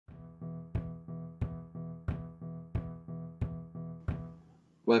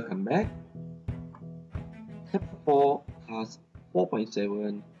Welcome back. Chapter 4, Class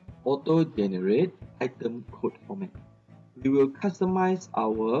 4.7 Auto-Generate Item Code Format. We will customize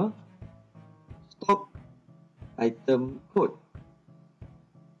our stock item code.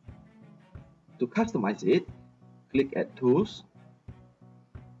 To customize it, click at Tools,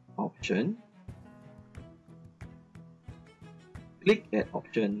 Option, click at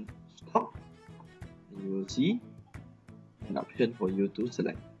Option Stock, and you will see an option for you to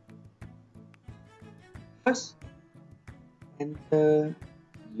select. First, enter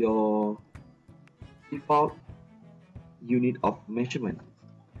your default unit of measurement.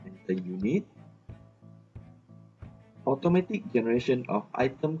 Enter unit, automatic generation of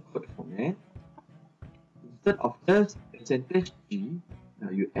item code format. Instead of just %G, now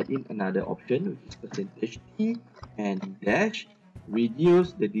you add in another option, which is %T and dash,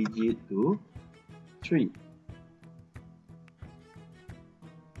 reduce the digit to 3.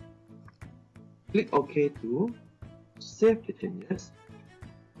 Click OK to save the changes.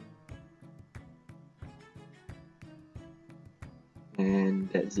 And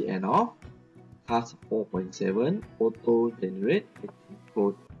that's the end of Class 4.7 Auto-Generate